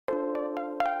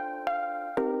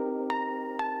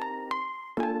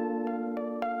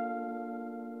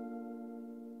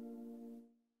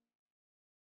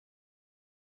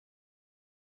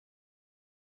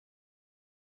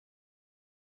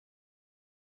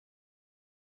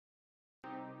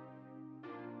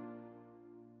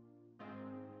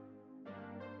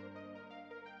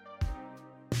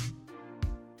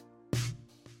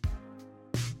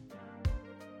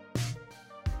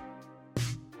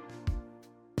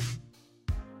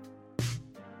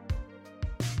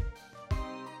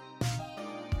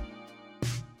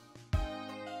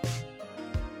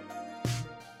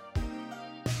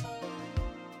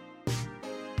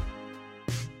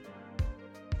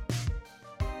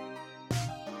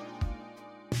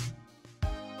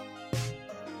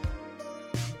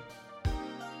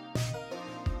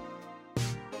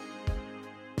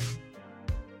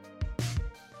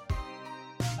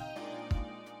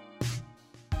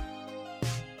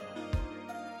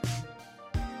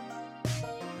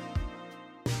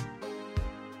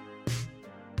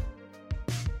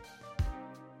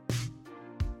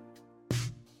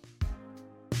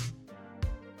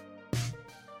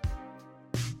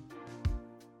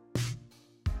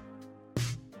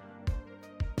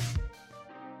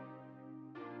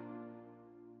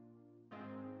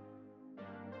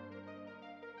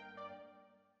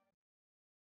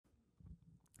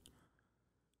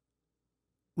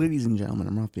Ladies and gentlemen,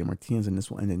 I'm Rafael Martinez, and this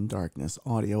will end in darkness.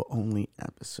 Audio only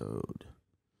episode.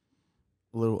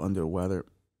 A little under the weather.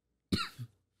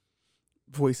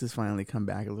 Voices finally come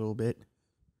back a little bit.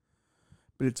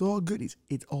 But it's all goodies.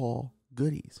 It's all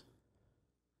goodies.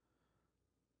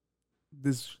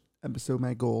 This episode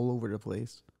might go all over the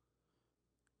place.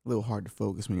 A little hard to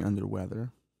focus when you're under the weather.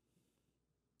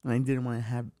 And I didn't want to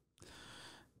have...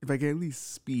 If I could at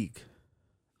least speak,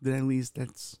 then at least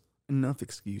that's enough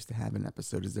excuse to have an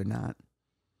episode, is there not?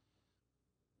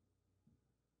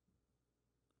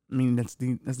 I mean, that's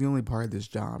the only part of this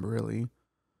job, really.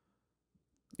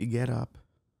 You get up,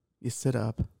 you sit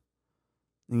up,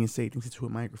 and you say things into a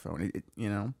microphone. You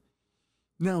know?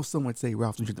 Now, some would say,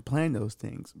 Ralph, don't you have to plan those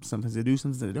things? Sometimes they do,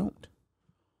 sometimes they don't.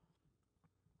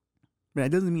 But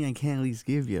that doesn't mean I can't at least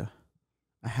give you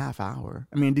a half hour.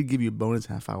 I mean, I did give you a bonus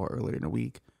half hour earlier in the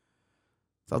week.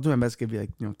 So I'll do my best to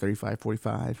give you 35,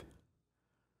 45.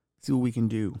 See what we can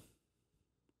do.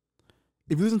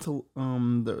 If you listen to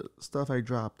the stuff I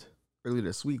dropped earlier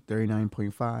this week,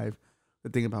 39.5, the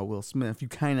thing about Will Smith, you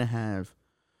kind of have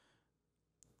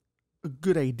a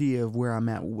good idea of where I'm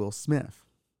at with Will Smith.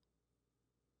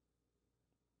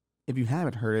 If you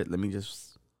haven't heard it, let me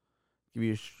just give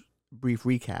you a brief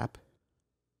recap.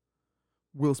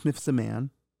 Will Smith's a man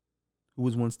who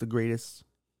was once the greatest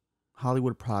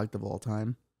Hollywood product of all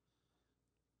time.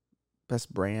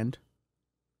 Best brand.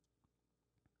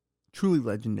 Truly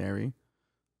legendary.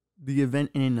 The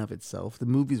event in and of itself. The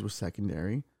movies were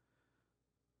secondary.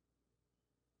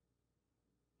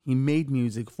 He made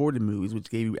music for the movies, which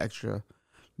gave you extra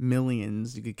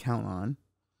millions you could count on.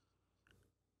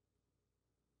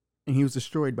 And he was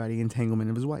destroyed by the entanglement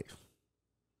of his wife.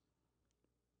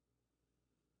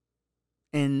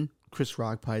 And Chris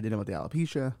Rock probably didn't know about the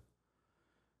alopecia.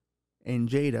 And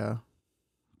Jada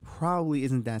probably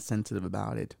isn't that sensitive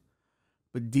about it.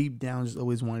 But deep down, just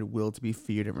always wanted Will to be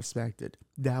feared and respected.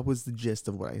 That was the gist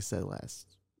of what I said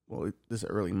this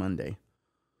early Monday.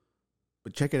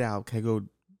 But check it out. Can I go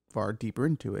far deeper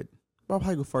into it? I'll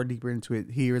probably go far deeper into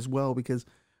it here as well because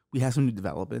we have some new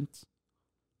developments.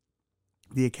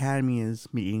 The Academy is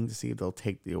meeting to see if they'll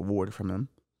take the award from him.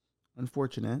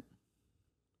 Unfortunate.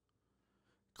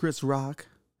 Chris Rock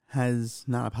has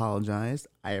not apologized.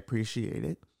 I appreciate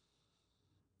it.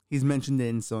 He's mentioned it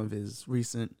in some of his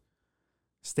recent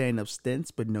stand-up stints,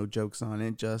 but no jokes on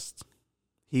it. Just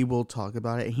he will talk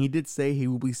about it. And he did say he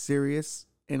will be serious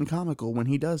and comical when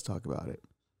he does talk about it.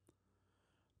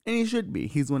 And he should be.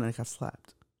 He's the one that got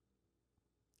slapped.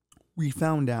 We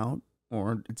found out,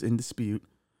 or it's in dispute,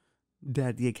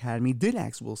 that the Academy did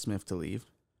ask Will Smith to leave,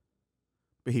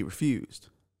 but he refused.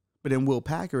 But then Will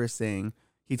Packer is saying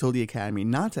he told the Academy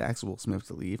not to ask Will Smith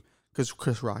to leave because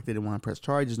Chris Rock didn't want to press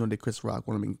charges, nor did Chris Rock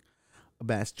want to make a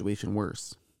bad situation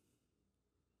worse.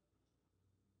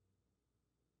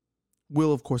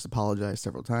 Will, of course, apologized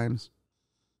several times,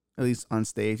 at least on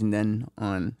stage and then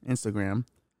on Instagram.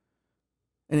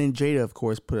 And then Jada, of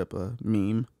course, put up a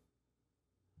meme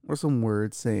or some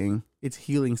words saying, it's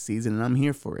healing season and I'm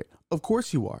here for it. Of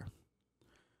course you are.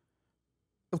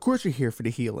 Of course you're here for the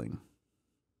healing.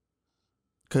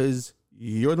 Because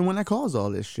you're the one that caused all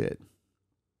this shit.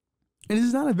 And this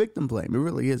is not a victim blame. It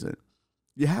really isn't.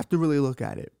 You have to really look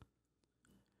at it.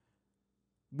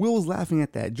 Will was laughing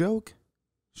at that joke.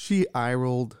 She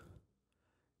eye-rolled.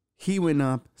 He went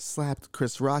up, slapped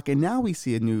Chris Rock, and now we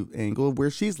see a new angle where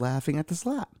she's laughing at the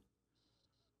slap.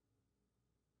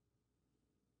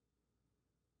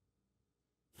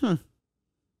 The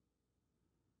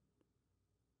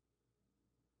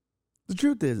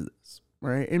truth is this,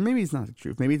 right? And maybe it's not the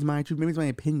truth. Maybe it's my truth. Maybe it's my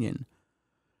opinion.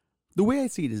 The way I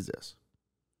see it is this.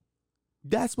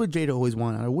 That's what Jada always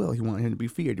wanted out of Will. He wanted him to be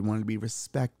feared. He wanted to be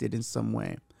respected in some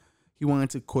way. He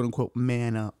wanted to, quote unquote,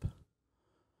 man up.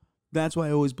 That's why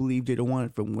I always believed Jada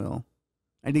wanted from Will.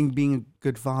 I think being a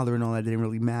good father and all that didn't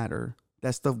really matter.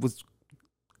 That stuff was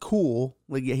cool.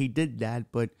 Like, yeah, he did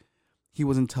that, but he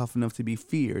wasn't tough enough to be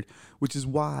feared. Which is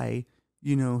why,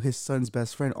 his son's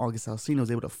best friend, August Alsina, was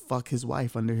able to fuck his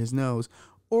wife under his nose.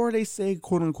 Or they say,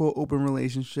 quote unquote, open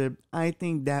relationship. I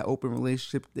think that open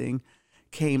relationship thing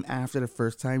came after the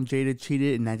first time Jada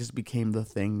cheated, and that just became the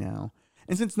thing now.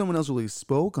 And since no one else really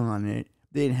spoke on it,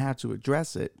 they didn't have to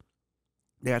address it.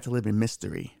 They had to live in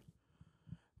mystery.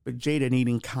 But Jada,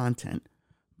 needing content,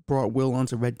 brought Will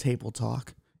onto Red Table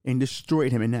Talk and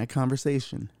destroyed him in that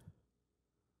conversation.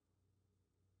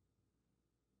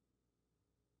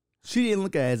 She didn't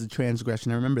look at it as a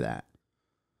transgression. I remember that.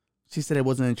 She said it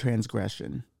wasn't a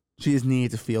transgression. She just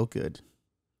needed to feel good.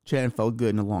 She hadn't felt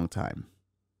good in a long time.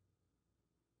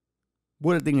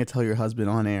 What a thing to tell your husband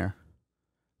on air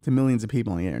to millions of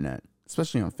people on the internet,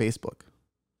 especially on Facebook.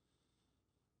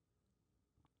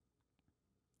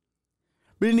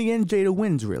 But in the end, Jada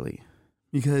wins, really,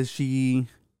 because she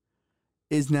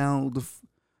is now the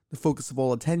focus of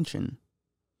all attention.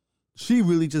 She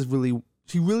really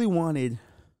wanted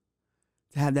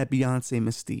to have that Beyonce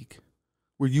mystique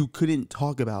where you couldn't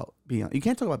talk about Beyonce. You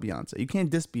can't talk about Beyonce. You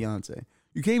can't diss Beyonce.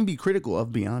 You can't even be critical of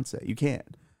Beyonce. You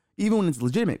can't. Even when it's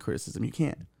legitimate criticism, you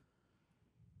can't.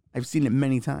 I've seen it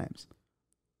many times.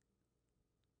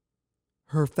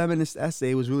 Her feminist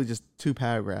essay was really just 2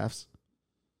 paragraphs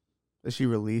that she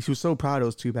released. She was so proud of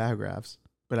those 2 paragraphs.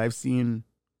 But I've seen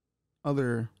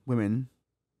other women,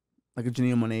 like a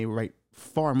Janelle Monáe, write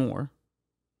far more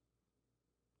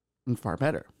and far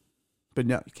better. But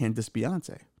no, you can't diss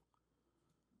Beyonce.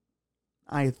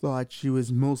 I thought she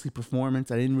was mostly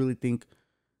performance. I didn't really think,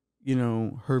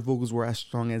 her vocals were as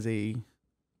strong as a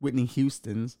Whitney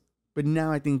Houston's. But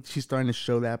now I think she's starting to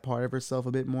show that part of herself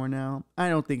a bit more now. I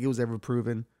don't think it was ever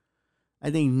proven. I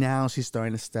think now she's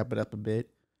starting to step it up a bit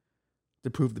to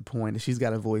prove the point that she's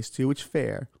got a voice too, which is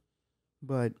fair.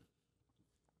 But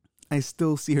I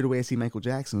still see her the way I see Michael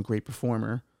Jackson, a great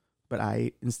performer. But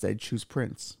I instead choose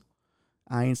Prince.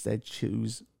 I instead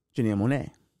choose Janelle Monáe.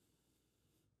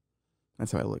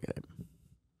 That's how I look at it.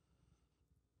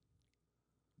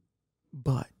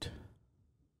 But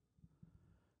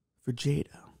for Jada,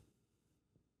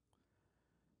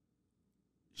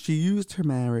 she used her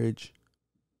marriage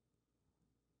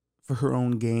for her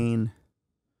own gain.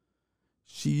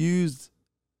 She used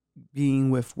being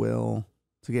with Will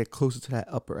to get closer to that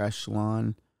upper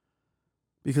echelon.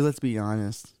 Because let's be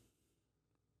honest,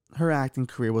 her acting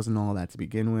career wasn't all that to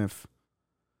begin with.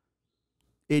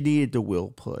 It needed the Will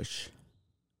push.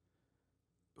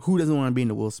 Who doesn't want to be in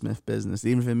the Will Smith business,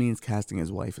 even if it means casting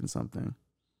his wife in something?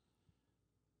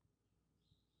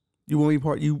 You want to be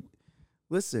part...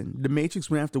 Listen, The Matrix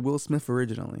went after Will Smith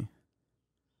originally.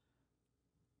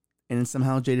 And then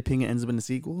somehow Jada Pinkett ends up in the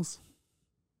sequels.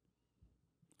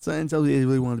 Something tells me they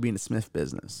really wanted to be in the Smith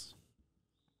business.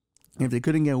 And if they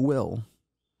couldn't get Will,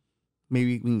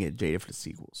 maybe we can get Jada for the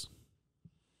sequels.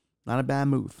 Not a bad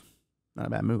move. Not a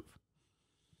bad move.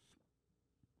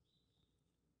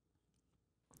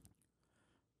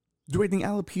 Do I think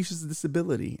alopecia is a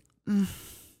disability?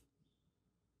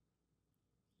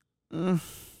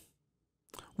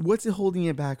 What's it holding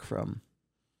you back from?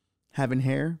 Having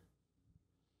hair?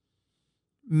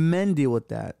 Men deal with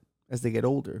that as they get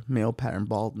older. Male pattern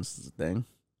baldness is a thing.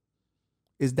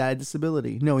 Is that a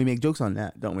disability? No, we make jokes on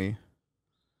that, don't we?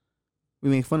 We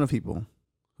make fun of people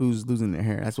who's losing their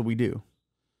hair. That's what we do.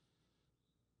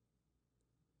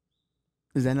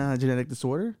 Is that not a genetic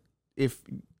disorder? If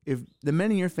the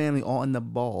men in your family all end up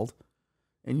bald,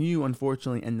 and you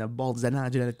unfortunately end up bald, is that not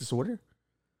a genetic disorder?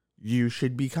 You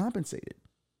should be compensated.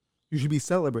 You should be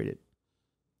celebrated.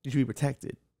 You should be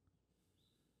protected.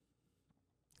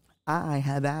 I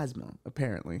have asthma,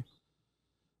 apparently.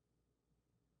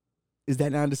 Is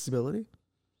that not a disability?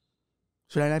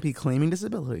 Should I not be claiming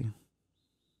disability?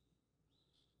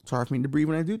 It's hard for me to breathe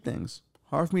when I do things.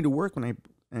 Hard for me to work when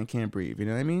I can't breathe. You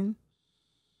know what I mean?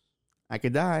 I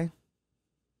could die.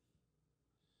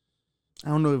 I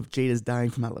don't know if Jada's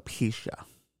dying from alopecia.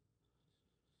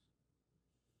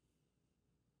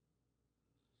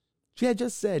 She had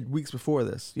just said weeks before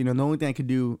this, the only thing I could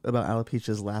do about alopecia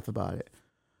is laugh about it.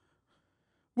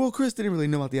 Well, Chris didn't really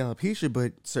know about the alopecia,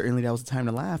 but certainly that was the time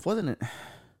to laugh, wasn't it?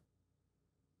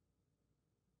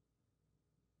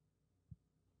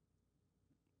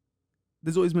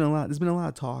 There's been a lot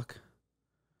of talk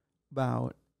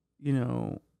about,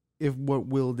 if what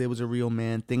Will did was a real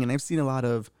man thing. And I've seen a lot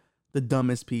of the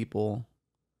dumbest people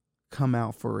come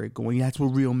out for it, going, that's what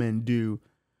real men do.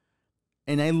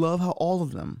 And I love how all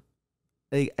of them,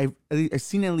 I've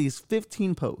seen at least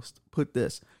 15 posts put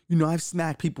this, I've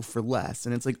smacked people for less.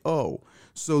 And it's like, oh,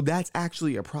 so that's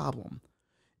actually a problem.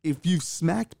 If you've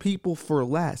smacked people for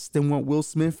less than what Will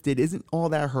Smith did, isn't all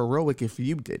that heroic if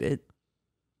you did it?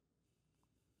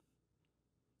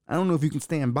 I don't know if you can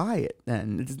stand by it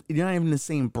then. You're not even the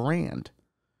same brand.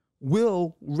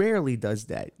 Will rarely does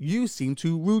that. You seem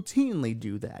to routinely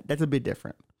do that. That's a bit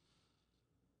different.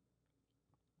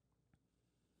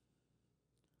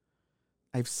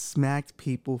 I've smacked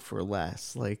people for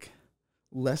less. Like,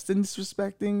 less than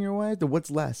disrespecting your wife? What's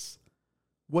less?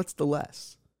 What's the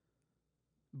less?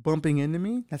 Bumping into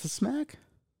me? That's a smack?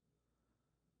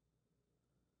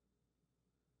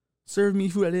 Serve me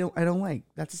food I don't like.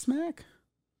 That's a smack?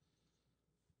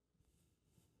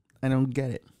 I don't get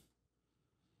it.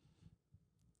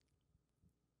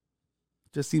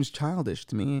 Just seems childish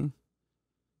to me.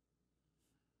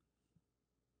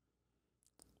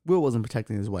 Will wasn't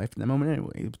protecting his wife in that moment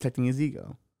anyway. He was protecting his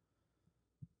ego.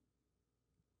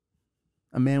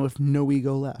 A man with no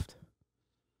ego left.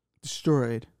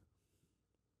 destroyed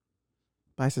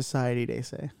by society, they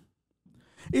say.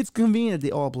 It's convenient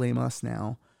they all blame us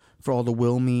now for all the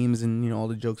Will memes and, all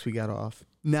the jokes we got off.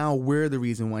 Now we're the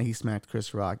reason why he smacked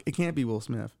Chris Rock. It can't be Will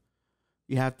Smith.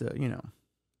 You have to,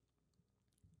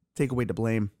 take away the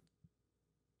blame.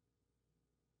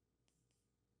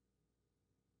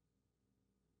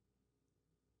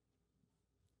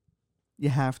 You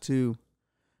have to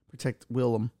protect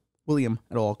William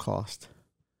at all cost.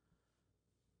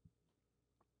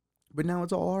 But now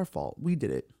it's all our fault. We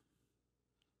did it.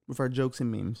 With our jokes and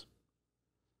memes.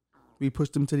 We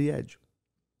pushed him to the edge.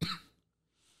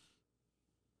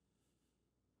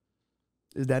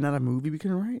 Is that not a movie we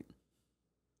can write?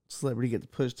 Celebrity gets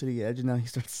pushed to the edge and now he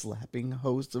starts slapping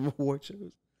hosts of award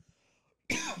shows.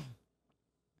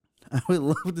 I would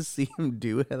love to see him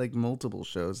do it at like multiple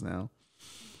shows now.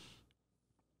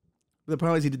 The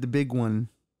problem is he did the big one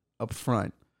up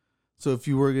front. So if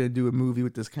you were going to do a movie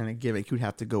with this kind of gimmick, you'd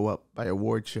have to go up by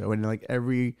award show. And like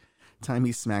every time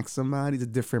he smacks somebody, it's a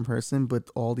different person. But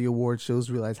all the award shows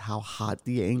realize how hot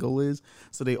the angle is.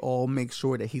 So they all make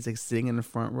sure that he's like sitting in the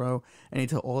front row. And they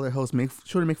tell all their hosts, make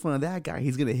sure to make fun of that guy.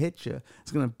 He's going to hit you.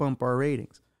 It's going to bump our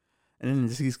ratings. And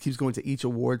then he keeps going to each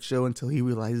award show until he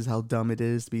realizes how dumb it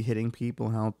is to be hitting people,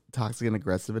 how toxic and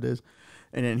aggressive it is.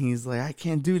 And then he's like, I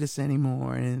can't do this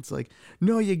anymore. And it's like,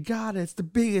 no, you got it. It's the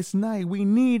biggest night. We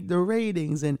need the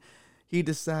ratings. And he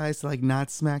decides to like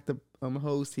not smack the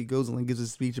host. He goes and gives a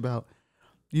speech about,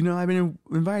 I've been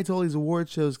invited to all these award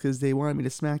shows because they wanted me to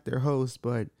smack their host,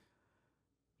 but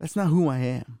that's not who I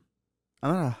am.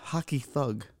 I'm not a hockey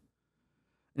thug,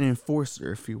 an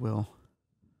enforcer, if you will.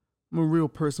 I'm a real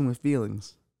person with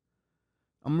feelings.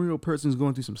 I'm a real person who's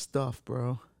going through some stuff,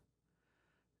 bro.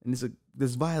 And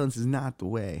this violence is not the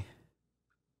way.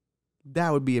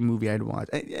 That would be a movie I'd watch.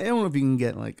 I don't know if you can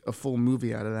get like a full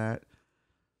movie out of that.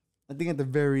 I think at the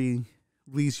very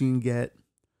least you can get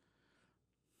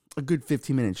a good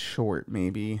 15 minutes short,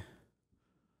 maybe.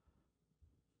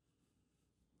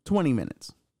 20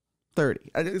 minutes.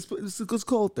 30. Let's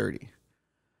call it 30.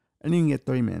 And you can get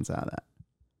 30 minutes out of that.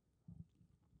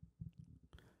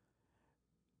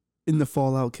 In the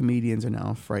fallout, comedians are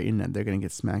now frightened that they're going to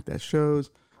get smacked at shows.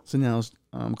 So now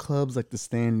clubs like the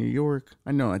Stand New York.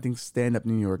 I think Stand Up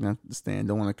New York, not the Stand.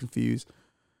 Don't want to confuse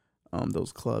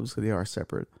those clubs because they are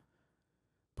separate.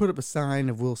 Put up a sign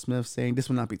of Will Smith saying, this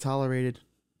will not be tolerated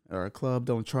at our club.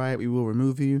 Don't try it. We will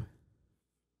remove you.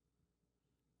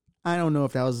 I don't know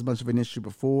if that was as much of an issue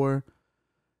before.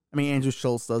 I mean, Andrew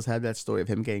Schultz does have that story of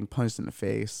him getting punched in the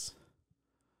face.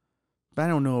 But I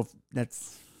don't know if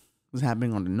that's what's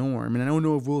happening on the norm. And I don't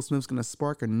know if Will Smith's going to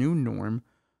spark a new norm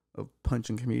of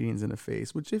punching comedians in the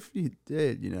face. Which if he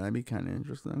did, that'd be kind of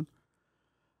interesting.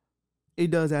 It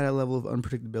does add a level of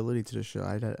unpredictability to the show,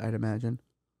 I'd imagine.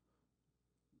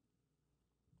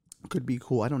 Could be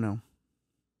cool. I don't know.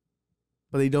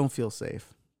 But they don't feel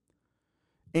safe.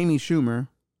 Amy Schumer,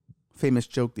 famous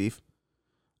joke thief,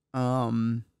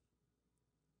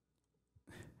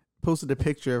 posted a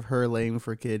picture of her laying with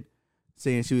her kid,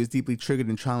 saying she was deeply triggered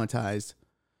and traumatized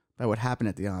by what happened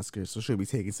at the Oscars, so she'll be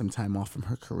taking some time off from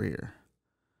her career.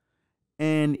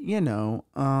 And,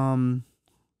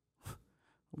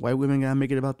 white women gotta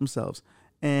make it about themselves.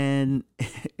 And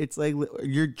it's like,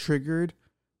 you're triggered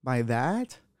by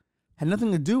that? Had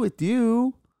nothing to do with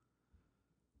you.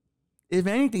 If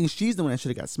anything, she's the one that should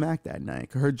have got smacked that night,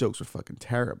 because her jokes were fucking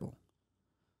terrible.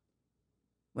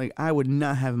 Like, I would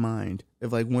not have mind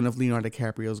if, like, one of Leonardo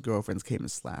DiCaprio's girlfriends came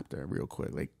and slapped her real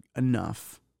quick. Like,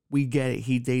 enough. We get it.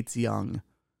 He dates young.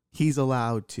 He's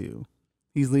allowed to.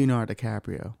 He's Leonardo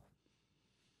DiCaprio.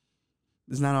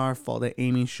 It's not our fault that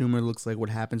Amy Schumer looks like what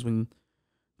happens when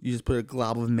you just put a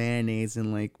glob of mayonnaise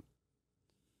and, like,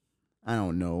 I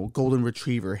don't know, golden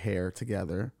retriever hair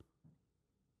together.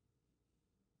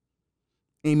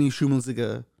 Amy Schumer looks like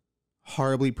a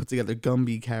horribly put together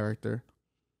Gumby character.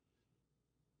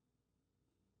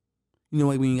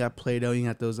 Like when you got Play-Doh, you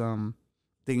got those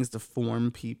things to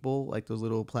form people, like those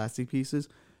little plastic pieces.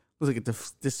 Looks like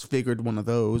it disfigured one of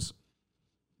those.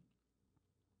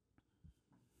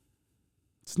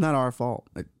 It's not our fault.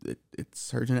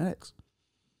 It's her genetics.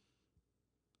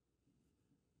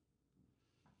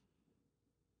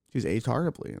 She's aged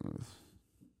horribly. It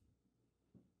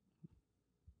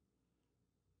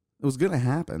was gonna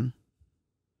happen.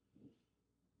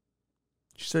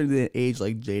 She started to age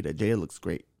like Jada. Jada looks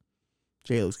great.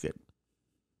 Jada looks good.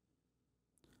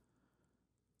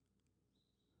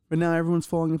 But now everyone's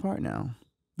falling apart now.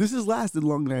 This has lasted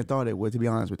longer than I thought it would, to be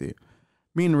honest with you.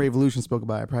 Me and the Revolution spoke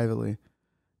about it privately.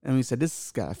 And we said, this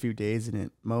has got a few days in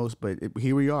it, most, but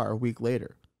here we are, a week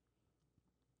later.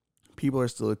 people are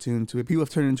still attuned to it. People have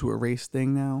turned into a race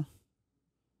thing now,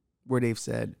 where they've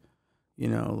said, you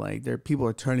know, like people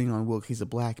are turning on Will. He's a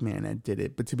black man that did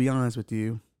it. But to be honest with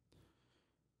you,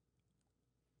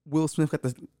 Will Smith got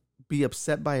to be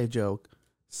upset by a joke,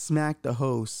 smack the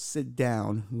host, sit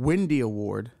down, win the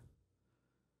award,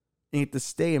 and get to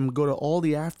stay and go to all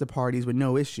the after parties with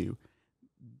no issue.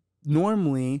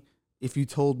 Normally, if you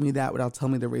told me that without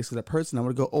telling me the race of that person, I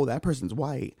would go, oh, that person's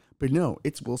white. But no,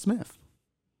 it's Will Smith.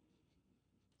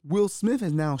 Will Smith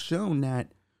has now shown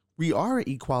that we are an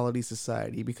equality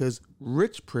society because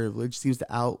rich privilege seems to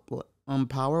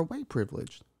outpower white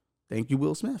privilege. Thank you,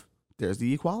 Will Smith. There's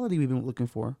the equality we've been looking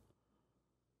for.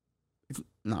 It's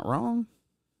not wrong.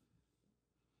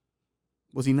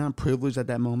 Was he not privileged at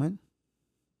that moment?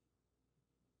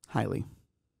 Highly.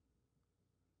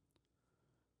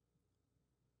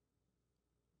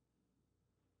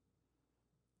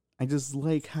 I just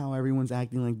like how everyone's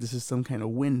acting like this is some kind of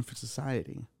win for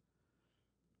society.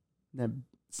 That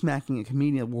smacking a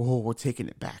comedian, whoa, we're taking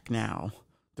it back now.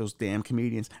 Those damn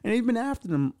comedians. And they've been after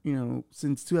them, you know,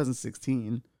 since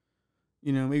 2016.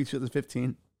 You know, maybe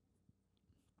 2015.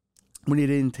 When they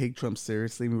didn't take Trump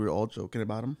seriously, we were all joking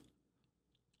about him.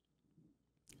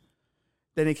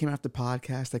 Then they came after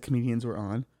podcasts that comedians were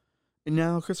on. And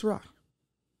now Chris Rock.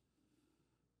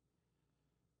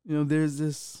 You know, there's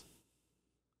this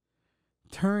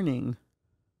turning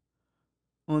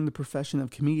on the profession of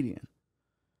comedian.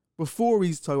 Before we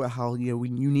used to talk about how, you know,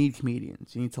 you need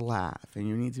comedians. You need to laugh and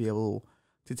you need to be able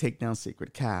to take down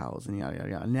sacred cows and yada, yada,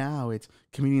 yada. Now it's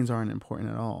comedians aren't important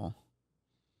at all.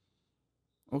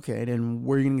 Okay, then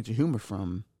where are you going to get your humor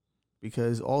from?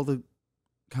 Because all the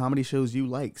comedy shows you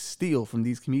like steal from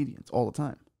these comedians all the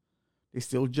time. They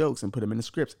steal jokes and put them in the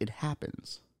scripts. It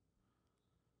happens.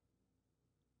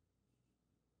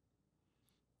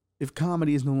 If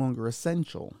comedy is no longer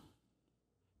essential,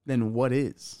 then what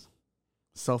is?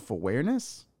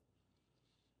 Self-awareness?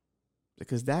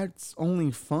 Because that's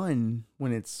only fun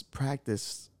when it's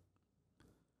practiced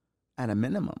at a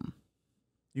minimum.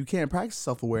 You can't practice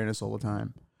self-awareness all the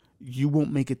time. You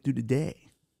won't make it through the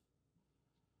day.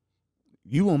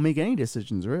 You won't make any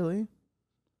decisions, really.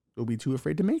 You'll be too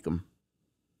afraid to make them.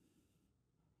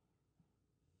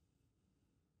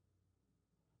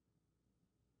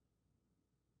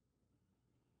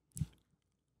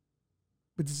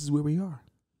 But this is where we are.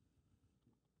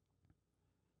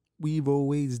 We've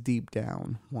always deep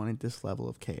down wanted this level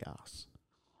of chaos.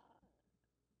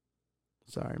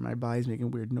 Sorry, my body's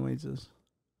making weird noises.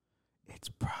 It's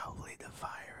probably the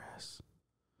virus.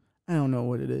 I don't know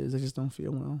what it is. I just don't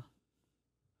feel well.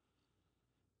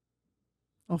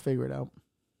 I'll figure it out.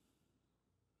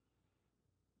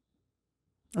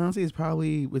 Honestly, it's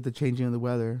probably with the changing of the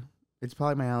weather. It's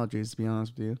probably my allergies, to be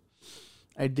honest with you.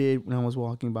 I did when I was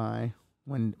walking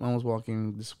when I was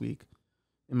walking this week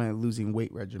in my losing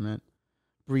weight regiment,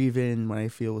 breathe in when I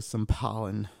feel some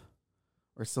pollen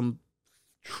or some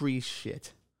tree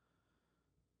shit.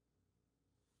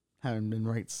 Haven't been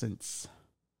right since.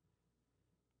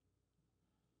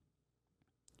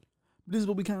 This is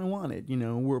what we kind of wanted. You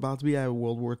know, we're about to be out of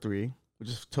World War III, which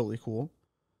is totally cool.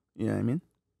 You know what I mean?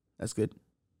 That's good.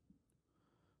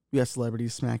 We have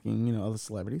celebrities smacking, you know, other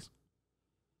celebrities.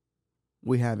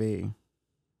 We have a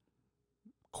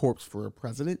corpse for a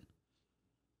president.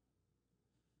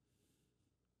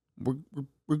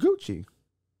 We're Gucci.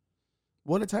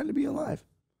 What a time to be alive.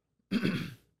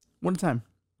 What a time.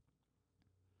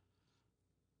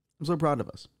 I'm so proud of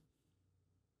us.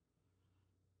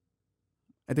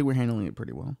 I think we're handling it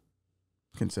pretty well,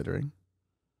 considering.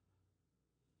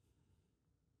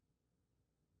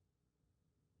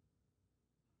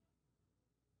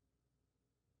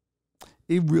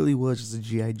 It really was just a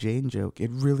G.I. Jane joke. It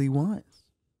really was.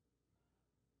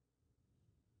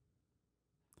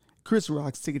 Chris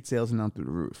Rock's ticket sales are now through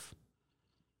the roof.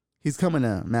 He's coming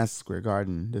to Madison Square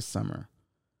Garden this summer.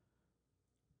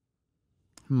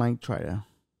 Might try to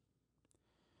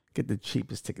get the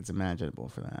cheapest tickets imaginable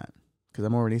for that. Because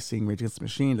I'm already seeing Rage Against the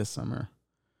Machine this summer.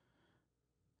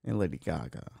 And Lady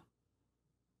Gaga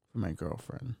for my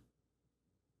girlfriend.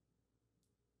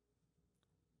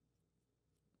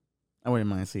 I wouldn't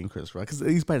mind seeing Chris Rock. Because at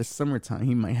least by the summertime,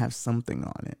 he might have something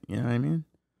on it. You know what I mean?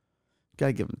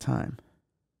 Gotta give him time.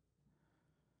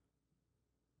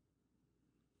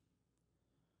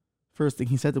 First thing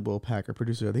he said to Will Packer,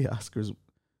 producer of the Oscars,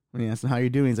 when he asked him, how you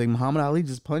doing? He's like, Muhammad Ali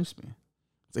just punched me.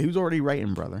 So he was already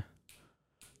writing, brother.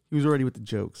 He was already with the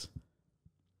jokes.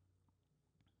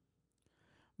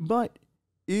 But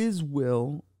is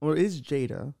Will, or is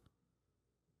Jada,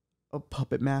 a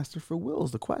puppet master for Will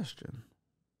is the question.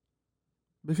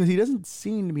 Because he doesn't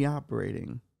seem to be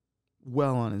operating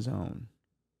well on his own.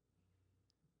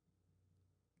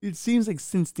 It seems like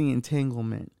since the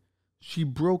entanglement, she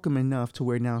broke him enough to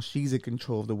where now she's in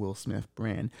control of the Will Smith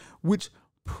brand, which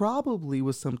probably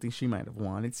was something she might have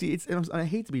wanted. See, I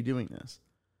hate to be doing this,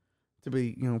 to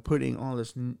be, putting all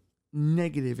this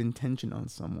negative intention on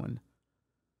someone.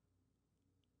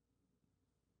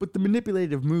 But the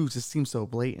manipulative moves just seem so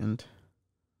blatant.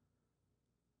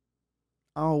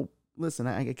 Oh, listen,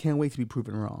 I can't wait to be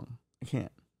proven wrong. I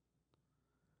can't.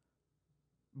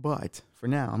 But for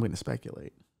now, I'm going to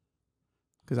speculate.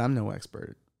 Because I'm no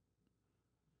expert.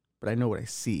 But I know what I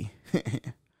see.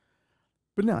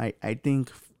 But no, I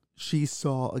think she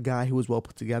saw a guy who was well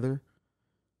put together.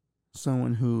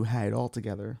 Someone who had it all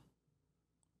together.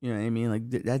 You know what I mean? Like,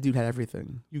 that dude had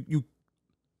everything.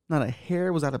 Not a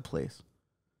hair was out of place.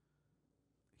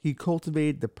 He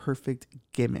cultivated the perfect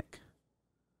gimmick.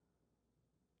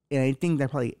 And I think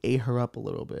that probably ate her up a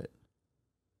little bit.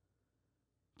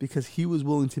 Because he was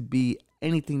willing to be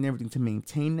anything and everything to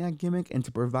maintain that gimmick and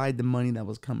to provide the money that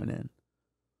was coming in.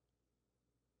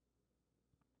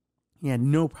 He had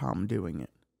no problem doing it.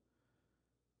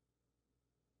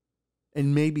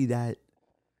 And maybe that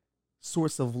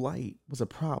source of light was a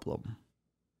problem.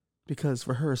 Because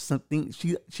for her, something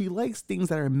she likes things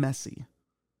that are messy.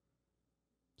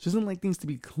 She doesn't like things to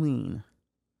be clean.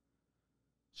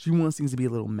 She wants things to be a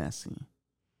little messy.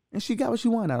 And she got what she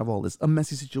wanted out of all this. A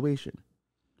messy situation.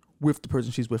 With the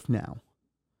person she's with now.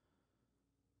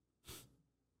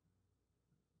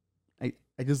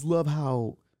 I just love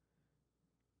how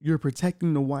you're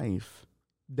protecting the wife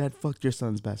that fucked your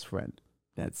son's best friend.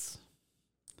 It's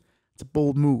a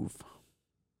bold move.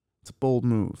 It's a bold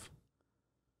move.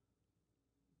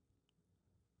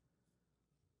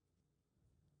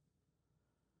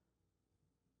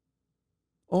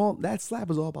 All that slap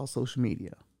was all about social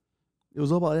media. It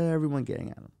was all about everyone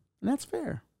getting at him. And that's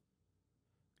fair.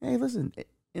 Hey, listen,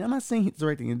 and I'm not saying it's the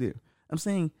right thing to do. I'm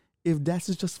saying if that's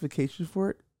his justification for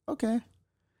it, okay.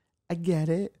 I get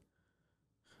it.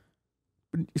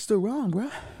 But you're still wrong, bro.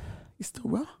 You're still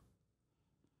wrong.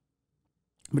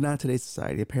 But not in today's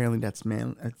society. Apparently that's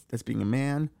being a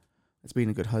man. That's being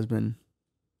a good husband.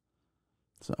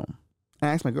 So I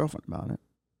asked my girlfriend about it.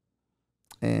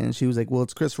 And she was like, well,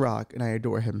 it's Chris Rock and I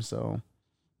adore him. So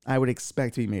I would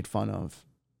expect to be made fun of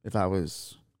if I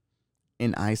was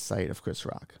in eyesight of Chris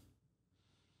Rock.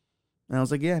 And I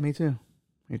was like, yeah, me too.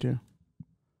 Me too.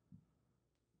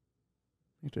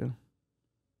 Me too.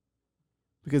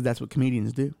 Because that's what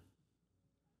comedians do.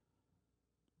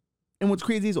 And what's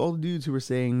crazy is all the dudes who were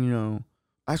saying,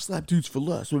 I slap dudes for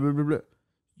less. Blah, blah, blah, blah.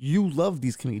 You love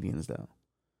these comedians, though.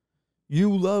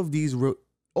 You love these.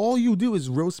 All you do is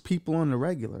roast people on the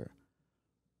regular.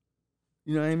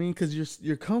 You know what I mean? Because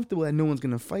you're comfortable that no one's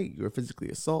going to fight you or physically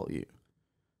assault you.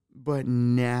 But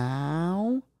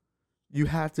now you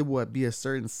have to, be a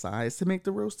certain size to make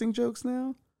the roasting jokes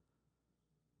now?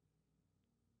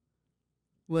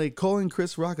 Like, calling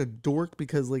Chris Rock a dork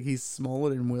because, he's smaller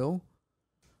than Will?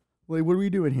 Like, what are we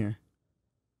doing here?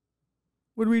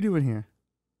 What are we doing here?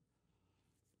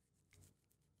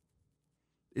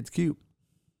 It's cute.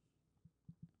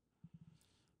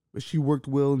 But she worked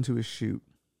Will into a shoot.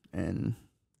 And,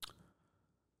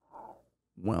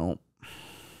 well,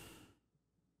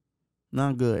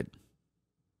 not good.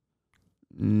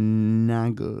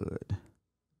 Not good.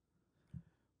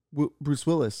 Bruce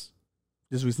Willis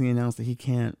just recently announced that he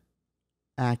can't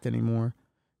act anymore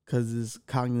because of this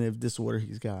cognitive disorder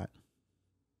he's got.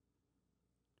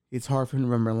 It's hard for him to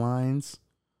remember lines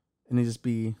and to just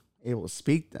be able to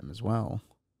speak them as well.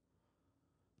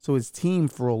 So his team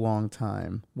for a long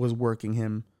time was working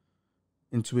him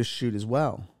into his shoot as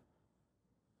well.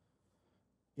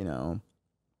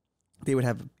 They would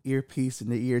have an earpiece in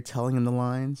the ear telling him the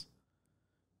lines.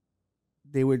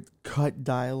 They would cut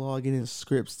dialogue in his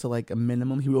scripts to a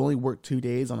minimum. He would only work 2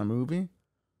 days on a movie.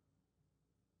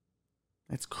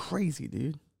 That's crazy,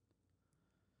 dude.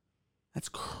 That's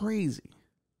crazy.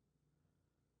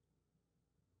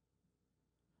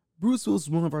 Bruce Willis is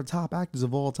one of our top actors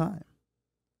of all time.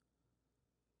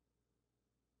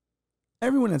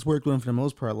 Everyone that's worked with him for the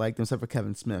most part liked him except for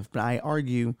Kevin Smith. But I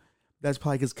argue that's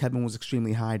probably because Kevin was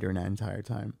extremely high during that entire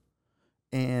time.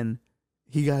 And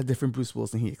he got a different Bruce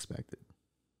Willis than he expected.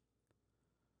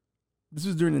 This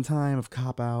was during the time of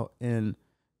Cop Out, and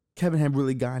Kevin had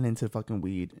really gotten into fucking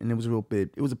weed, and it was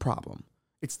it was a problem.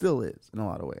 It still is, in a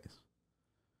lot of ways.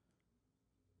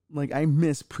 I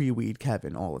miss pre-weed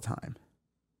Kevin all the time.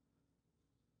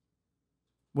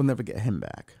 We'll never get him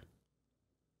back.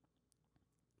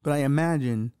 But I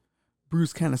imagine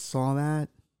Bruce kind of saw that,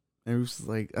 and Bruce was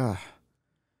like, ugh.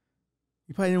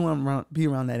 He probably didn't want to be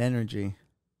around that energy.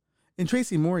 And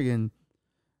Tracy Morgan,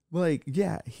 like,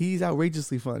 yeah, he's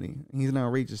outrageously funny. He's an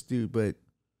outrageous dude, but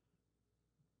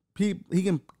he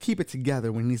can keep it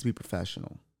together when he needs to be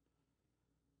professional.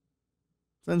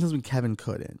 Sometimes when Kevin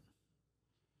couldn't.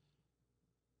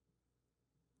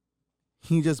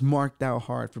 He just marked out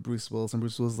hard for Bruce Willis, and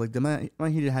Bruce Willis was like, I'm not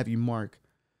here to have you mark.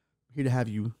 I'm here to have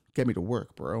you get me to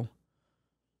work, bro.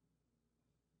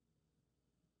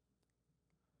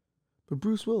 But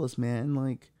Bruce Willis, man,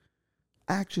 like,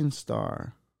 action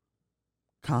star,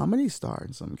 comedy star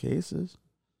in some cases.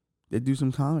 They do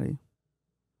some comedy.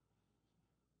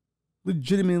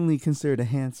 Legitimately considered a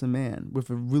handsome man with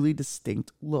a really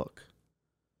distinct look.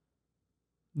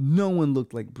 No one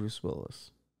looked like Bruce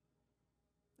Willis.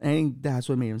 I think that's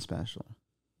what made him special.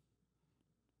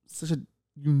 Such a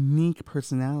unique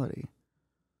personality.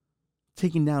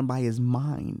 Taken down by his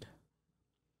mind.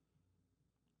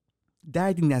 That,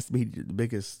 I think that's the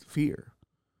biggest fear.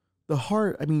 The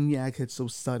heart, I mean, yeah, it gets so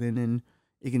sudden and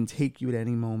it can take you at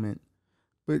any moment.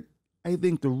 But I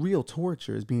think the real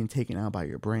torture is being taken out by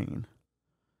your brain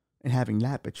and having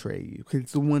that betray you. Because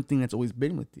it's the one thing that's always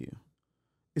been with you.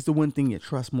 It's the one thing you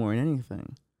trust more than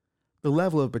anything. The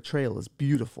level of betrayal is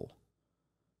beautiful.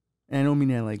 And I don't mean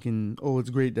that like it's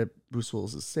great that Bruce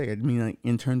Willis is sick. I mean like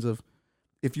in terms of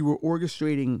if you were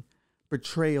orchestrating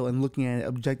betrayal and looking at it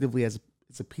objectively as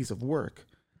it's a piece of work,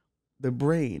 the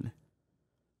brain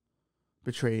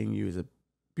betraying you is a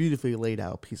beautifully laid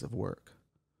out piece of work.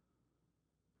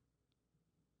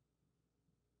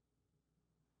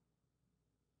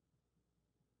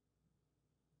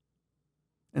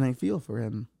 And I feel for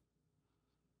him.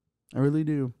 I really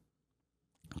do.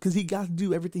 Because he got to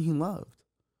do everything he loved.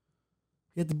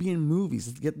 He had to be in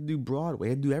movies. He had to do Broadway. He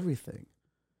had to do everything.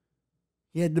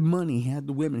 He had the money. He had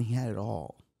the women. He had it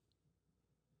all.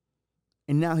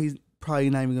 And now he's probably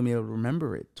not even going to be able to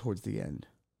remember it towards the end.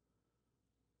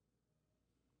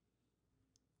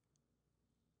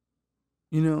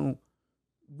 You know,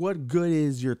 what good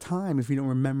is your time if you don't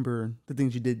remember the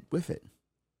things you did with it?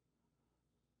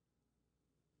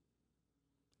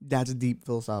 That's a deep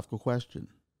philosophical question.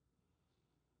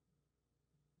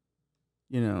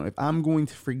 You know, if I'm going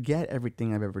to forget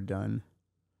everything I've ever done,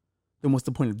 then what's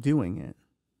the point of doing it?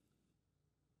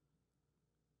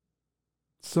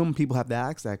 Some people have to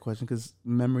ask that question because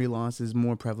memory loss is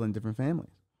more prevalent in different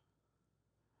families.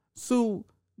 So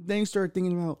then you start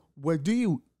thinking about, what do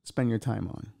you spend your time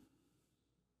on?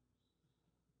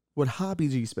 What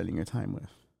hobbies are you spending your time with?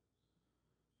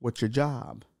 What's your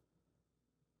job?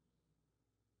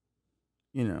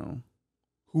 You know,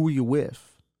 who are you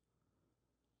with?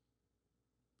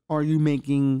 Are you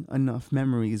making enough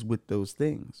memories with those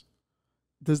things?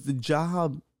 Does the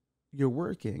job you're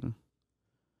working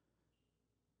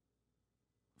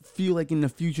feel like in the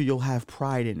future you'll have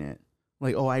pride in it?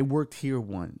 Like, oh, I worked here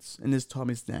once and this taught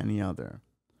me this, that, and the other.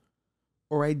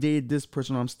 Or I dated this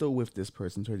person, or I'm still with this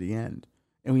person toward the end.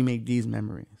 And we made these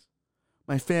memories.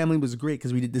 My family was great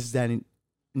because we did this, that, and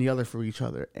the other for each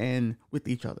other and with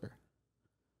each other.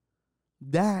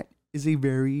 That is a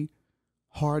very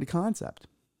hard concept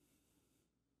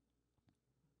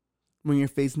when you're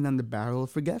facing down the barrel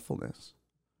of forgetfulness.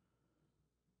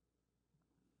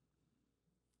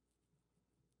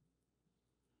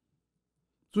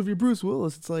 So if you're Bruce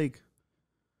Willis, it's like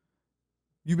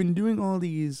you've been doing all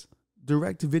these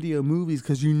direct-to-video movies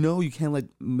because you know you can't let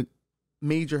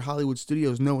major Hollywood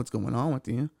studios know what's going on with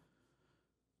you.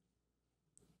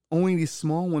 Only these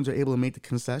small ones are able to make the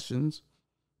concessions.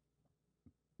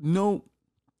 No,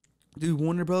 dude,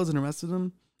 Warner Bros. And the rest of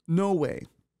them, no way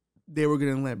they were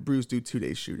going to let Bruce do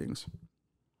 2-day shootings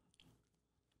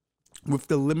with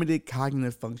the limited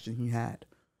cognitive function he had.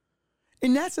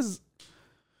 And that's his,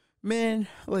 man,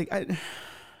 like, I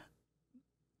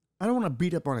don't want to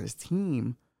beat up on his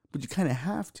team, but you kind of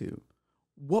have to.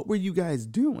 What were you guys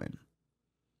doing?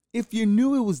 If you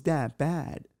knew it was that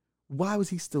bad, why was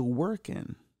he still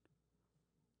working?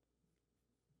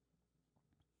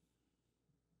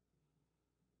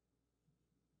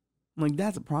 Like,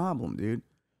 that's a problem, dude.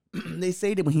 They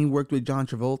say that when he worked with John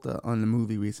Travolta on the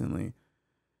movie recently,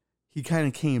 he kind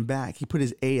of came back. He put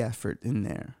his A effort in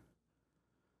there.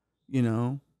 You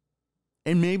know?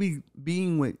 And maybe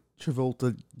being with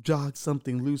Travolta jogged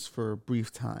something loose for a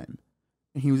brief time.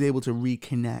 And he was able to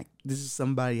reconnect. This is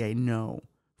somebody I know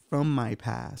from my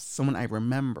past. Someone I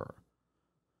remember.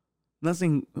 I'm not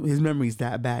saying his memory's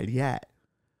that bad yet.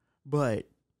 But,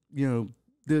 you know,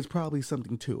 there's probably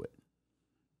something to it.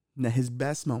 Now, his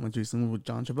best moments recently were with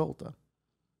John Travolta.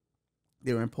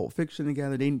 They were in Pulp Fiction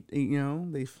together. They've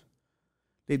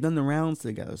done the rounds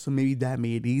together, so maybe that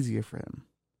made it easier for him.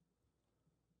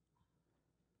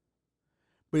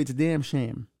 But it's a damn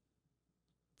shame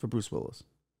for Bruce Willis.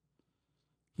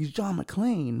 He's John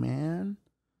McClane, man.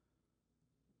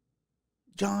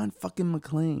 John fucking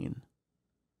McClane.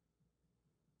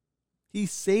 He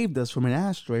saved us from an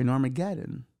asteroid in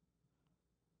Armageddon.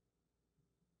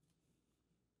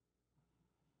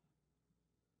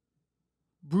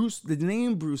 The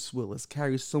name Bruce Willis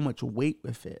carries so much weight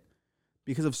with it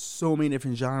because of so many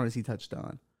different genres he touched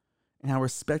on and how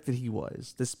respected he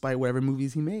was despite whatever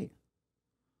movies he made.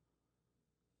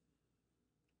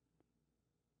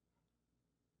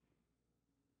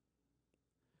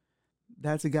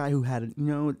 That's a guy who had,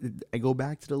 I go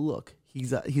back to the look.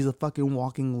 He's a fucking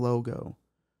walking logo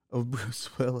of Bruce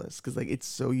Willis because like it's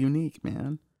so unique,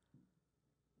 man.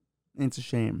 And it's a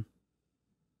shame.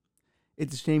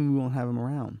 It's a shame we won't have him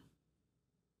around.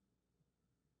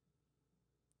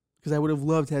 Because I would have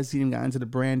loved to have seen him get into the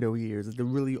Brando years, the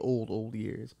really old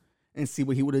years, and see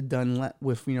what he would have done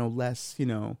with, less,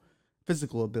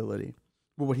 physical ability,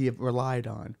 but what he had relied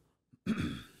on.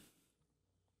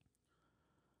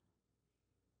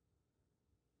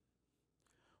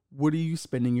 What are you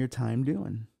spending your time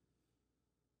doing?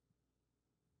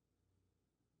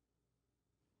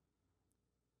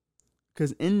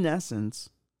 Because in essence,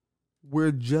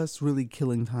 we're just really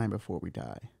killing time before we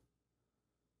die.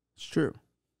 It's true.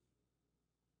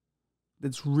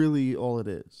 That's really all it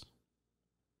is.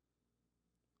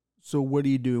 So what are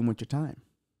you doing with your time?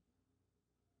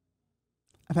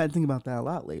 I've had to think about that a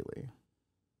lot lately.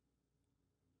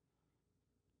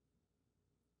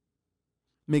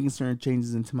 Making certain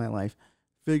changes into my life,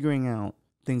 figuring out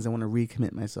things I want to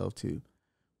recommit myself to.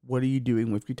 What are you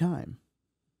doing with your time?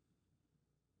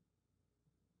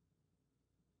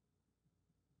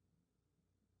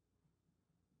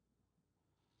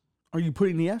 Are you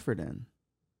putting the effort in?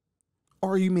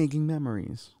 Are you making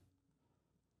memories?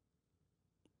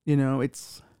 And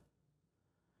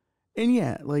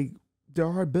yeah, like there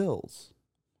are bills.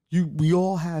 We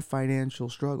all have financial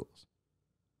struggles.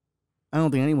 I don't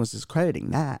think anyone's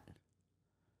discrediting that.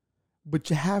 But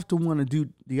you have to want to do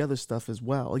the other stuff as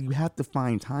well. You have to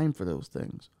find time for those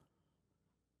things.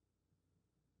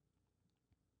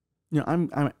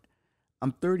 I'm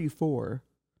 34,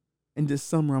 and this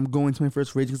summer I'm going to my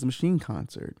first Rage Against the Machine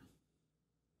concert.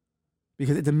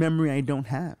 Because it's a memory I don't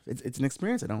have. It's an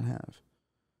experience I don't have.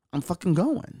 I'm fucking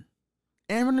going.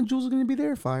 Aaron and Jules are going to be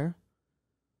there, Fire.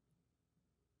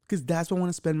 Because that's what I want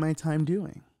to spend my time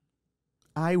doing.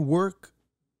 I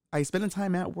spend the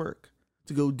time at work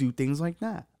to go do things like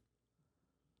that.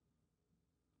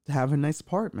 To have a nice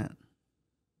apartment.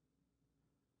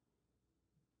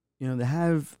 To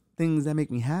have things that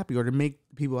make me happy or to make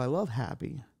the people I love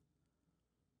happy.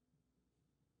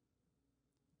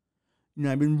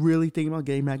 I've been really thinking about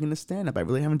getting back into stand-up. I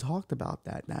really haven't talked about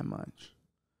that much.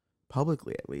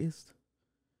 Publicly, at least.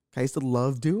 I used to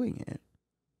love doing it.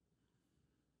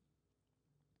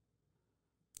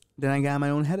 Then I got my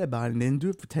own head about it and didn't do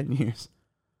it for 10 years.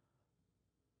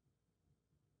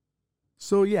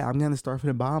 So yeah, I'm going to start from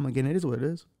the bottom again. It is what it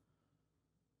is.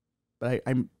 But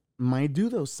I might do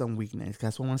those some weeknights.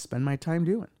 That's what I want to spend my time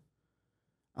doing.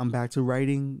 I'm back to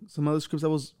writing some other scripts I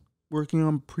was working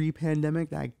on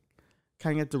pre-pandemic that I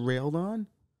kind of got derailed on.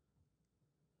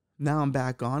 Now I'm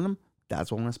back on them.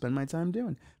 That's what I want to spend my time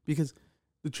doing. Because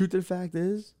the truth of the fact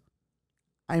is,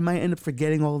 I might end up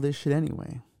forgetting all this shit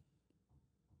anyway.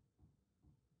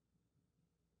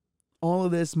 All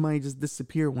of this might just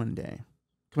disappear one day.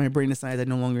 My brain decides I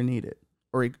no longer need it.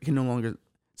 Or it can no longer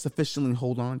sufficiently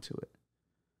hold on to it.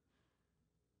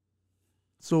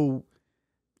 So,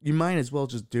 you might as well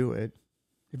just do it.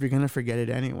 If you're going to forget it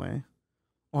anyway.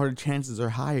 Or the chances are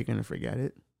high you're going to forget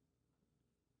it.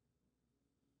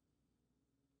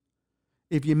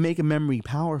 If you make a memory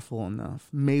powerful enough,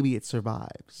 maybe it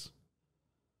survives.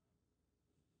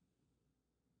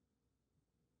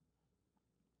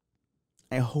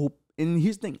 I hope, and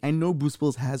here's the thing, I know Bruce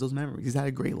Willis has those memories. He's had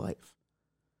a great life.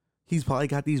 He's probably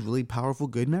got these really powerful,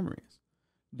 good memories.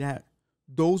 That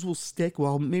those will stick,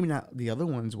 well, maybe not the other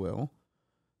ones will,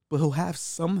 but he'll have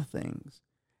some things.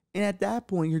 And at that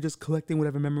point, you're just collecting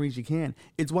whatever memories you can.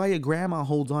 It's why your grandma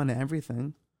holds on to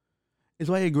everything. It's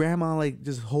why your grandma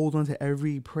just holds on to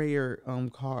every prayer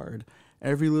card,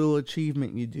 every little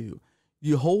achievement you do.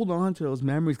 You hold on to those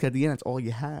memories because at the end, that's all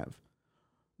you have.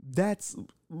 That's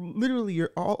literally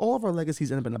all of our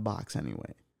legacies end up in a box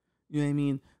anyway. You know what I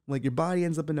mean? Like your body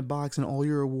ends up in a box and all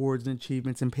your awards and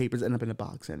achievements and papers end up in a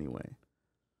box anyway.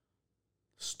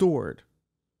 Stored.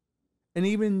 And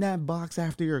even that box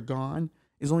after you're gone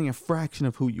is only a fraction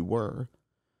of who you were.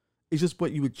 It's just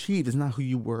what you achieved. It's not who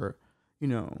you were,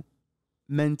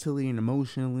 mentally and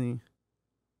emotionally.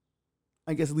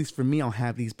 I guess at least for me, I'll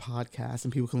have these podcasts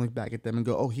and people can look back at them and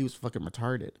go, oh, he was fucking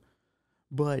retarded.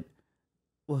 But,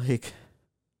 like,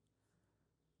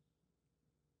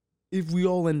 if we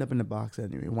all end up in the box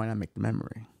anyway, why not make the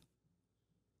memory?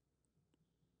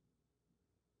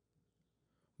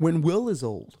 When Will is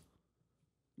old,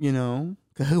 you know,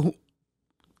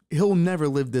 he'll never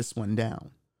live this one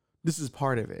down. This is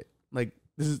part of it. Like,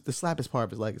 the slap is part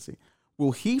of his legacy.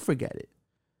 Will he forget it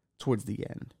towards the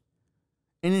end?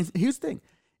 And here's the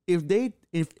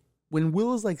thing. When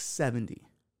Will is like 70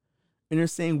 and they're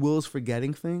saying Will's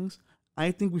forgetting things, I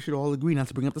think we should all agree not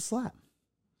to bring up the slap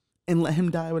and let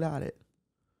him die without it.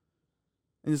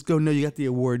 And just go, no, you got the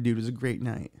award, dude. It was a great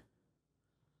night.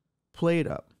 Play it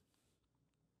up.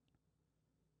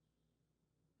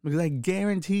 Because I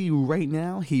guarantee you right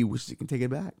now, he wishes he can take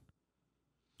it back.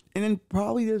 And then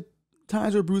probably there's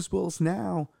times where Bruce Willis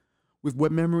now, with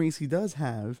what memories he does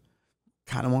have,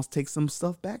 kind of wants to take some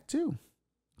stuff back too.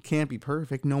 Can't be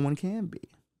perfect. No one can be.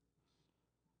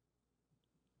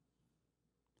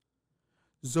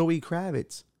 Zoe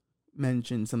Kravitz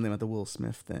mentioned something about the Will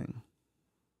Smith thing.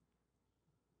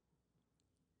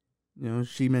 You know,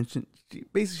 she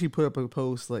put up a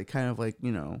post like, kind of like,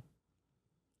 you know,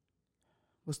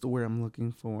 what's the word I'm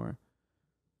looking for?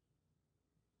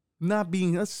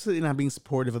 Let's say not being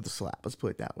supportive of the slap. Let's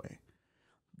put it that way.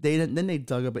 Then they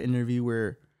dug up an interview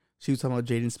where she was talking about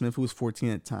Jaden Smith, who was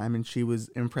 14 at the time, and she was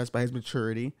impressed by his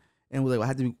maturity and was like, well, I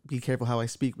have to be careful how I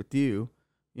speak with you,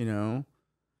 you know,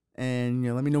 and, you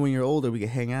know, let me know when you're older, we can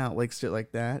hang out, like shit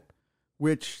like that.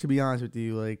 Which, to be honest with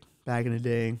you, like back in the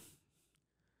day,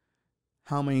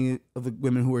 how many of the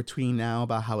women who are tweeting now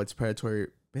about how it's predatory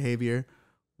behavior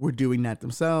were doing that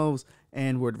themselves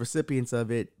and were the recipients of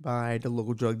it by the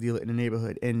local drug dealer in the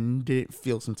neighborhood and didn't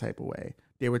feel some type of way?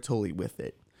 They were totally with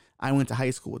it. I went to high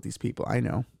school with these people, I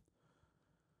know.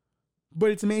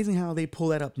 But it's amazing how they pull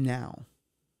that up now.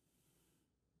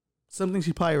 Something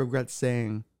she probably regrets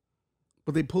saying,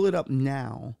 but they pull it up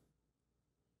now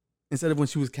instead of when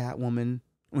she was Catwoman,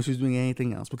 when she was doing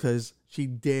anything else, because she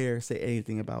dare say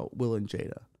anything about Will and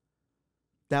Jada.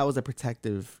 That was a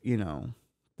protective, you know,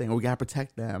 thing. We gotta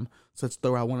protect them, so let's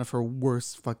throw out one of her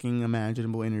worst fucking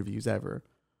imaginable interviews ever.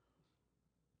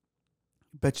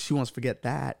 Bet she wants to forget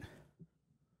that.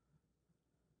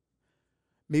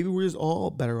 Maybe we're just all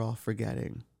better off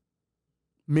forgetting.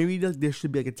 Maybe there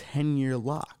should be like a 10-year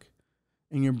lock,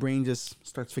 and your brain just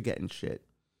starts forgetting shit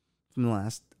from the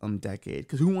last decade.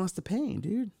 Because who wants the pain,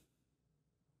 dude?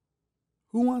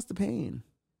 Who wants the pain?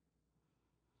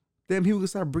 Then people can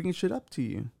start bringing shit up to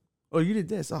you. Oh, you did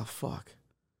this. Oh, fuck.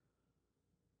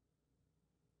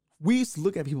 We used to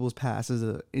look at people's past as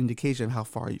an indication of how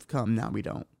far you've come. Now we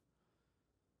don't.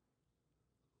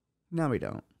 Now we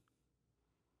don't.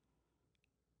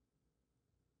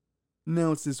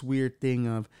 No, it's this weird thing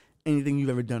of anything you've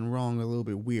ever done wrong or a little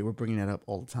bit weird. We're bringing that up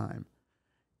all the time.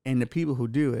 And the people who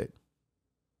do it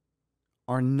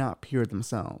are not pure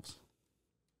themselves.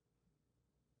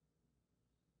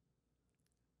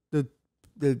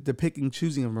 The picking and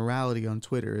choosing of morality on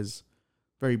Twitter is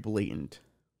very blatant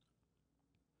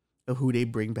of who they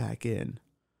bring back in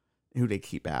and who they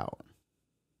keep out.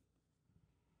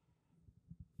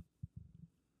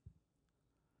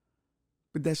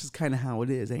 But that's just kind of how it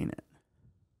is, ain't it?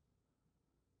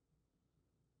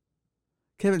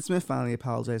 Kevin Smith finally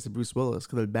apologized to Bruce Willis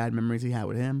because of the bad memories he had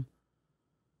with him.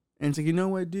 And it's like, you know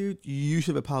what, dude? You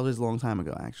should have apologized a long time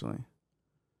ago, actually.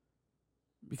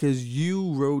 Because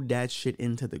you rode that shit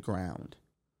into the ground.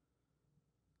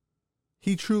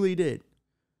 He truly did.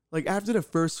 Like, after the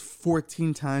first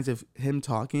 14 times of him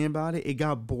talking about it, it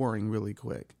got boring really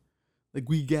quick. Like,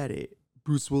 we get it.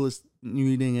 Bruce Willis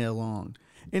needing it along.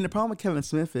 And the problem with Kevin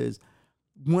Smith is,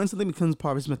 once something becomes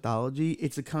part of his mythology,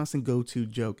 it's a constant go-to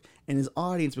joke. And his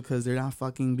audience, because they're not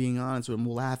fucking being honest with him,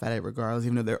 will laugh at it regardless,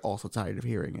 even though they're also tired of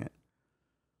hearing it.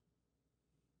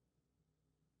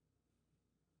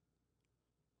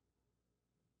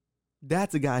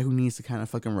 That's a guy who needs to kind of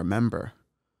fucking remember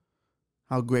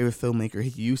how great a filmmaker he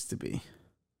used to be.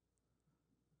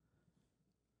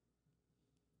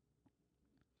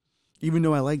 Even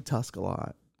though I like Tusk a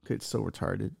lot, because it's so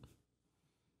retarded.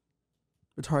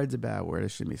 Retarded's a bad word, I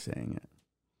shouldn't be saying it.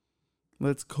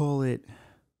 Let's call it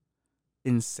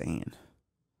insane.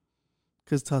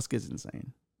 Because Tusk is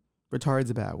insane. Retarded's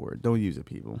a bad word. Don't use it,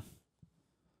 people.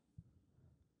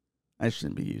 I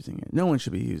shouldn't be using it. No one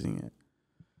should be using it.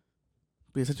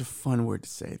 But it's such a fun word to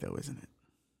say, though, isn't it?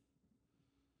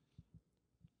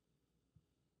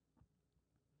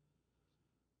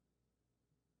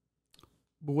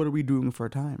 But what are we doing for our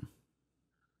time?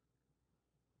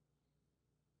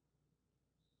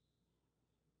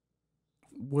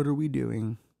 What are we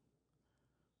doing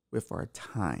with our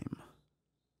time?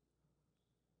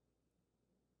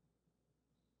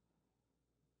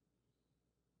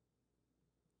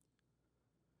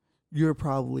 You're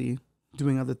probably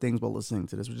doing other things while listening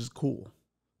to this, which is cool.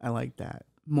 I like that.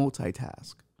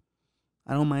 Multitask.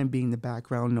 I don't mind being the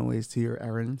background noise to your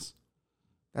errands.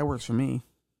 That works for me.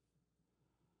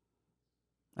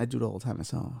 I do it all the time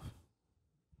myself.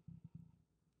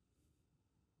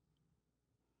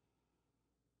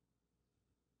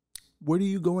 What are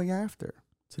you going after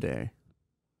today?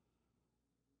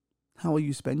 How will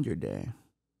you spend your day?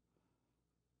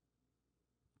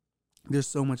 There's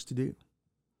so much to do.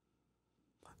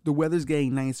 The weather's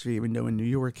getting nicer, even though in New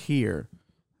York here,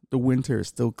 the winter is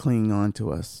still clinging on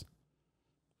to us.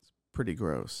 It's pretty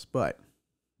gross, but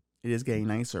it is getting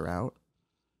nicer out.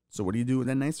 So what do you do with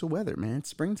that nicer weather, man? It's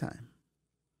springtime.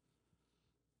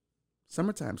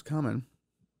 Summertime's coming.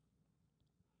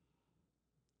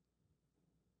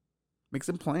 Make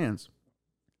some plans.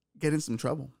 Get in some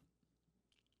trouble.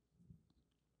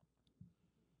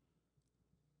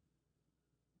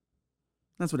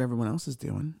 That's what everyone else is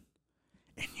doing.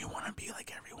 And you want to be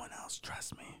like everyone else,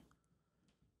 trust me.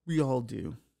 We all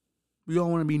do. We all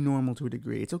want to be normal to a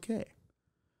degree. It's okay.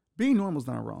 Being normal is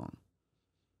not wrong.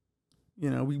 You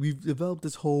know, we've developed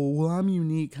this whole, well, I'm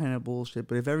unique kind of bullshit.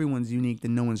 But if everyone's unique,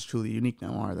 then no one's truly unique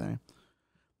now, are they?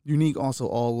 Unique also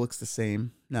all looks the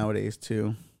same nowadays,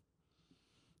 too.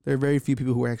 There are very few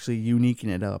people who are actually uniquing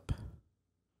it up.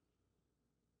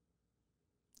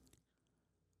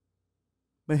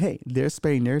 But hey, they're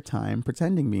spending their time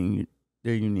pretending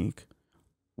they're unique.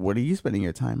 What are you spending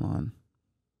your time on?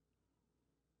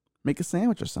 Make a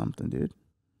sandwich or something, dude.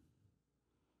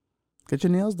 Get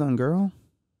your nails done, girl.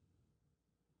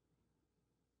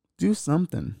 Do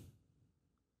something.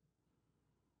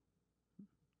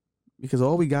 Because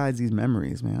all we got is these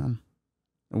memories, man.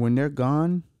 And when they're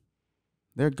gone,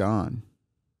 they're gone.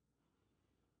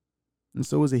 And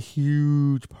so is a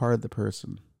huge part of the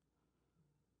person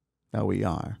that we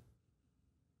are.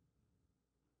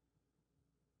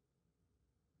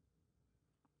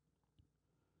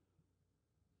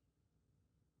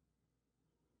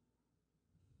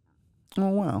 Oh,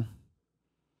 wow.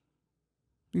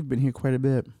 We've been here quite a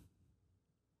bit.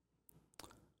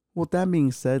 Well, with that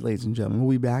being said, ladies and gentlemen,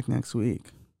 we'll be back next week.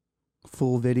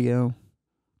 Full video,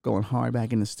 going hard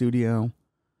back in the studio.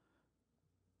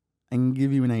 I can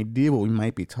give you an idea what we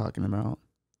might be talking about.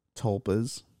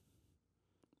 Tulpas.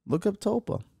 Look up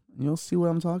Tulpa, and you'll see what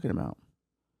I'm talking about.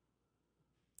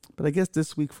 But I guess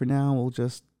this week for now, we'll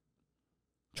just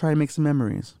try to make some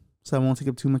memories, so I won't take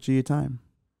up too much of your time.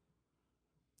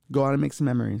 Go out and make some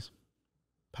memories.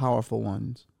 Powerful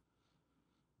ones.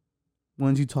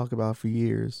 Ones you talk about for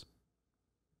years.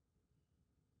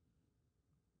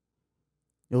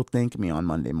 You'll thank me on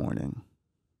Monday morning.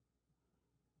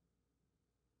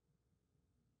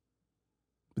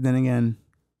 But then again,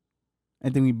 I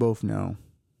think we both know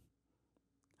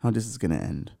how this is going to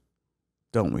end.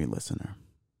 Don't we, listener?